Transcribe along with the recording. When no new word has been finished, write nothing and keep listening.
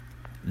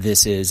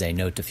This is a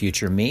Note to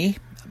Future Me,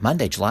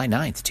 Monday, July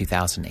 9th,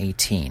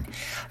 2018.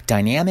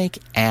 Dynamic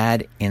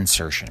ad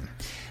insertion.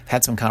 I've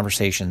had some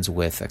conversations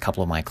with a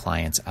couple of my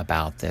clients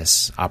about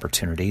this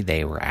opportunity.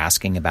 They were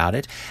asking about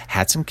it,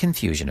 had some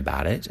confusion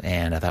about it,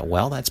 and I thought,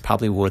 well, that's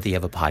probably worthy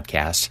of a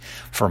podcast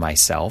for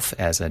myself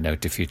as a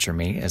Note to Future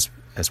Me,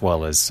 as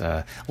well as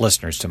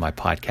listeners to my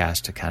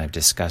podcast to kind of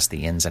discuss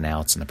the ins and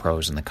outs and the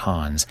pros and the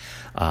cons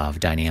of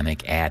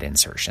dynamic ad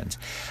insertions.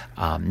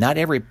 Not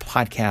every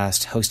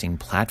podcast hosting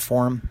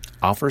platform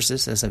offers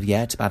this as of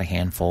yet. About a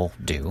handful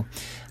do.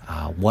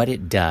 What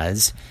it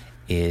does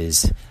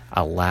is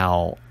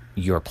allow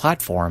your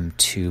platform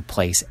to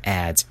place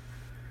ads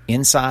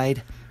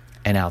inside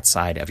and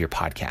outside of your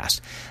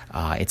podcast.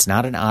 It's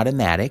not an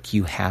automatic.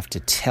 You have to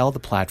tell the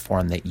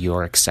platform that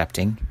you're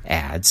accepting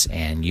ads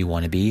and you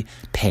want to be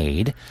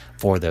paid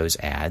for those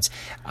ads.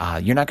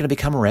 You're not going to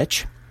become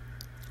rich,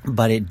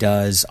 but it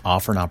does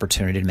offer an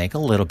opportunity to make a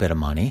little bit of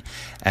money,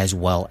 as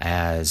well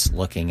as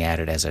looking at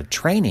it as a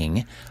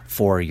training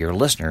for your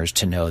listeners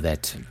to know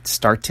that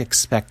start to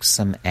expect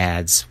some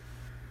ads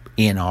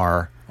in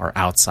or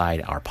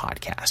outside our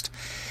podcast.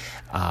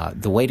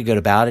 The way to go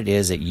about it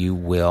is that you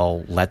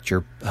will let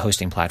your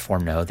hosting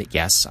platform know that,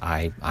 yes,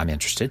 I'm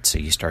interested. So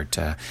you start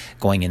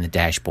going in the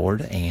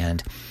dashboard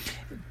and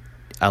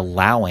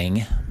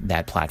allowing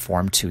that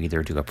platform to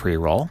either do a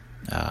pre-roll,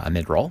 a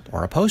mid-roll,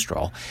 or a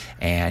post-roll,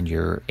 and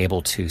you're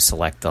able to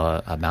select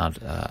the amount,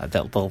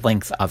 the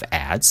length of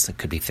ads. It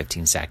could be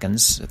 15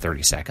 seconds,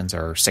 30 seconds,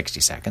 or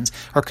 60 seconds,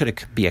 or could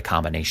it be a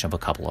combination of a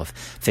couple of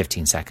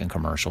 15-second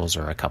commercials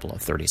or a couple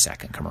of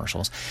 30-second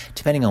commercials,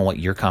 depending on what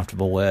you're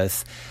comfortable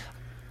with,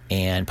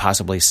 and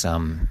possibly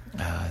some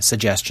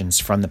suggestions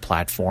from the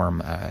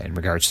platform in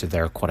regards to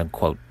their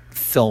quote-unquote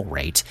fill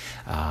rate.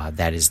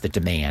 That is the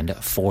demand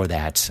for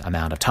that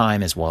amount of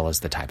time, as well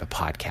as the type of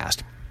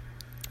podcast.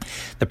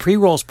 The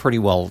pre-roll is pretty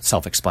well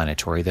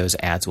self-explanatory. Those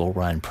ads will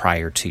run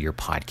prior to your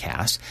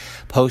podcast.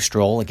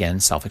 Post-roll, again,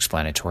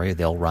 self-explanatory.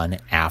 They'll run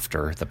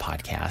after the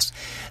podcast.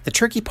 The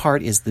tricky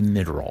part is the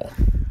mid-roll,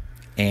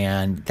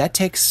 and that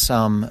takes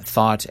some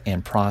thought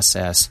and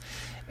process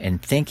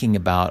and thinking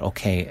about,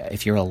 okay,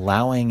 if you're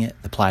allowing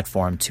the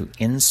platform to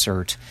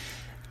insert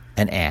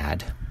an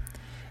ad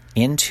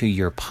into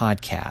your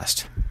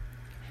podcast,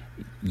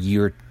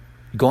 you're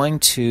going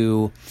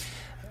to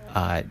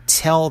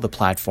tell the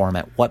platform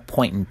at what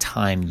point in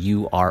time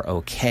you are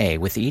okay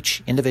with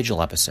each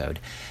individual episode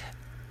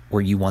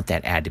where you want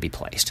that ad to be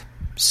placed.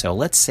 So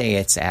let's say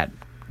it's at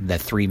the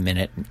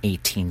 3-minute and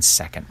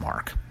 18-second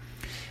mark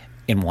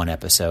in one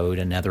episode.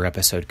 Another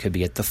episode could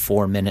be at the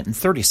 4-minute and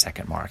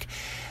 30-second mark.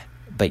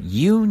 But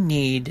you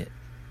need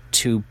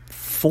to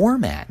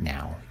format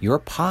now your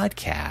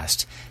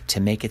podcast to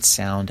make it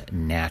sound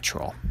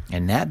natural.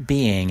 And that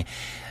being,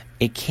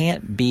 it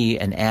can't be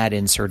an ad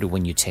inserted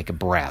when you take a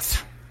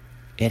breath.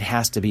 It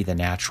has to be the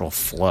natural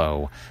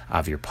flow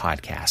of your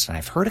podcast. And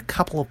I've heard a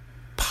couple of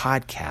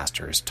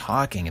podcasters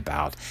talking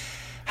about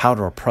how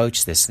to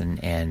approach this,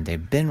 and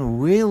they've been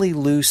really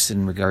loose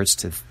in regards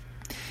to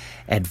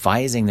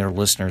advising their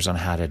listeners on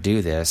how to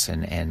do this,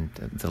 and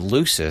the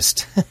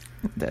loosest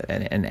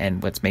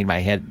and what's made my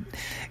head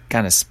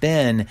kind of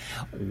spin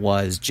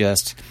was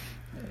just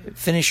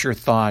finish your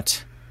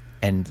thought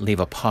and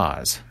leave a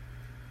pause,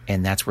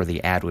 and that's where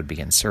the ad would be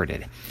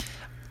inserted.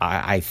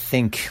 I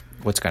think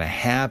what's going to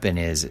happen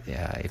is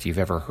if you've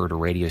ever heard a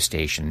radio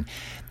station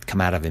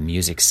come out of a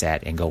music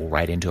set and go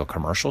right into a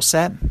commercial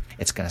set,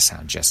 it's going to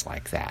sound just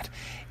like that.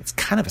 It's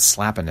kind of a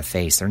slap in the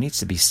face. There needs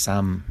to be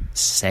some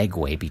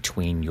segue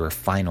between your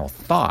final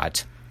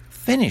thought,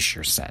 finish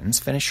your sentence,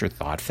 finish your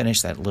thought,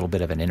 finish that little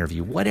bit of an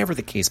interview, whatever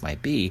the case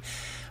might be,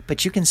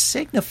 but you can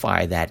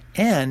signify that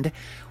end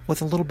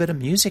with a little bit of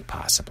music,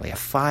 possibly a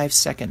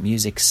 5-second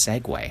music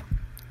segue.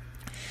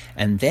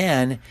 And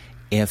then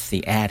if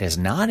the ad is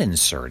not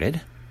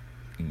inserted,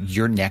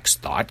 your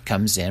next thought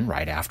comes in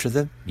right after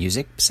the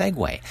music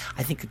segue.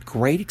 I think a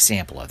great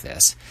example of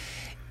this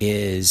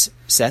is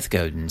Seth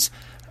Godin's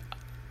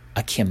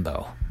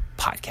Akimbo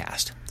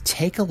podcast.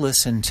 Take a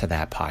listen to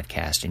that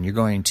podcast, and you're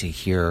going to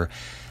hear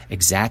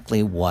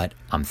exactly what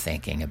I'm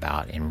thinking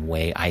about in a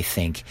way I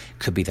think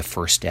could be the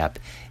first step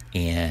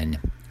in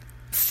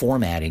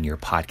formatting your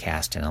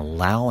podcast and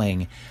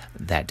allowing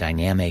that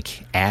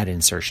dynamic ad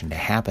insertion to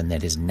happen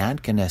that is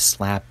not going to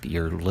slap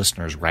your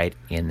listeners right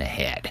in the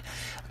head,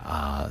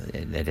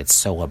 that it's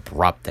so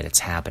abrupt that it's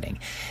happening.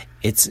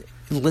 It's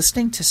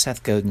listening to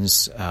Seth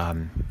Godin's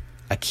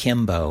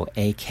Akimbo,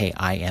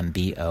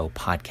 Akimbo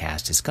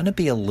podcast is going to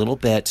be a little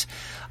bit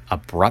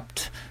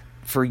abrupt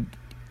for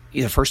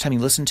the first time you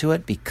listen to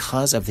it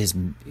because of his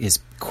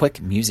quick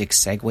music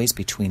segues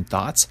between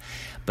thoughts,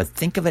 but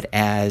think of it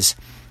as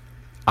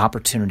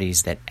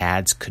opportunities that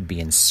ads could be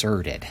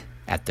inserted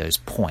at those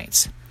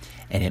points,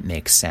 and it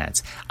makes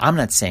sense. I'm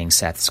not saying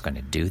Seth's going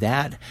to do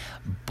that,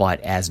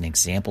 but as an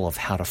example of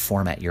how to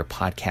format your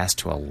podcast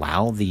to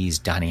allow these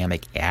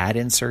dynamic ad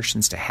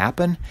insertions to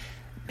happen,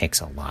 makes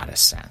a lot of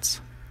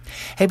sense.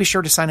 Hey, be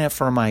sure to sign up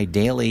for my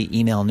daily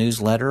email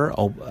newsletter,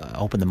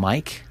 Open the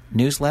Mic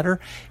newsletter.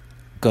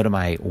 go to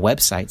my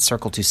website,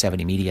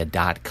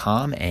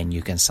 circle270media.com, and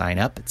you can sign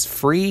up. It's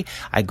free.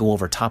 I go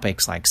over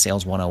topics like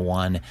Sales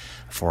 101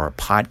 for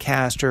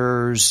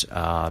podcasters,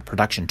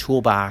 production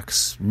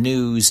toolbox,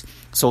 news,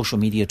 social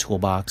media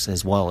toolbox,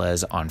 as well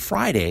as on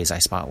Fridays, I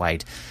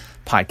spotlight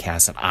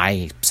podcasts that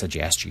I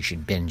suggest you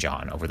should binge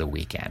on over the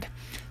weekend.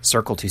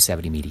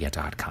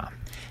 Circle270media.com.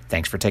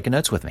 Thanks for taking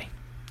notes with me.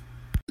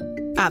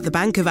 At the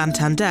Bank of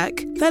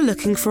Antandek, they're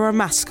looking for a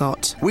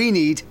mascot. We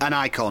need an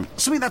icon.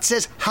 Something that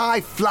says high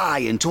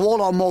flying to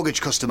all our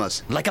mortgage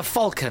customers. Like a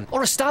falcon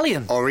or a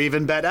stallion. Or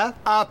even better,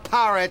 a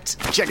parrot.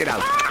 Check it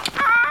out.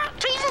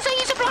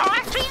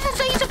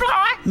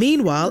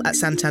 Meanwhile, at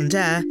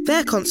Santander,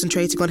 they're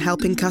concentrating on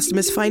helping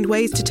customers find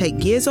ways to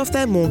take years off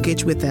their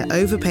mortgage with their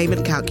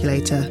overpayment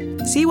calculator.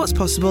 See what's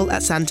possible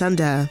at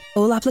Santander.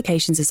 All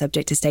applications are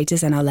subject to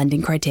status and our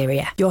lending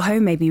criteria. Your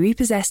home may be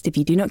repossessed if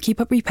you do not keep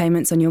up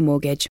repayments on your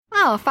mortgage.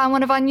 Oh, I found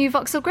one of our new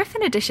Vauxhall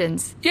Griffin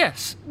editions.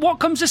 Yes. What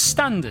comes as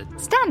standard?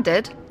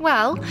 Standard?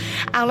 Well,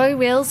 alloy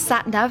wheels,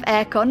 sat-nav,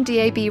 aircon,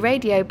 DAB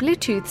radio,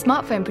 Bluetooth,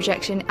 smartphone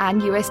projection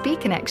and USB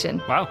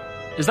connection. Wow.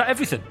 Is that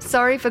everything?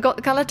 Sorry, forgot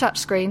the colour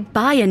touchscreen.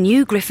 Buy a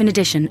new Griffin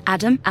Edition,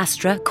 Adam,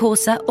 Astra,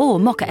 Corsa or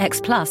Mocha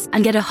X Plus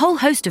and get a whole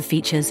host of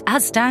features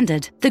as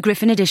standard. The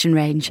Griffin Edition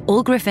range.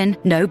 All Griffin,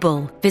 no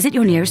bull. Visit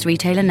your nearest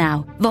retailer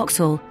now.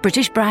 Vauxhall,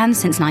 British brand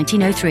since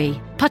 1903.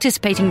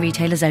 Participating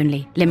retailers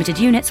only. Limited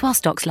units while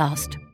stocks last.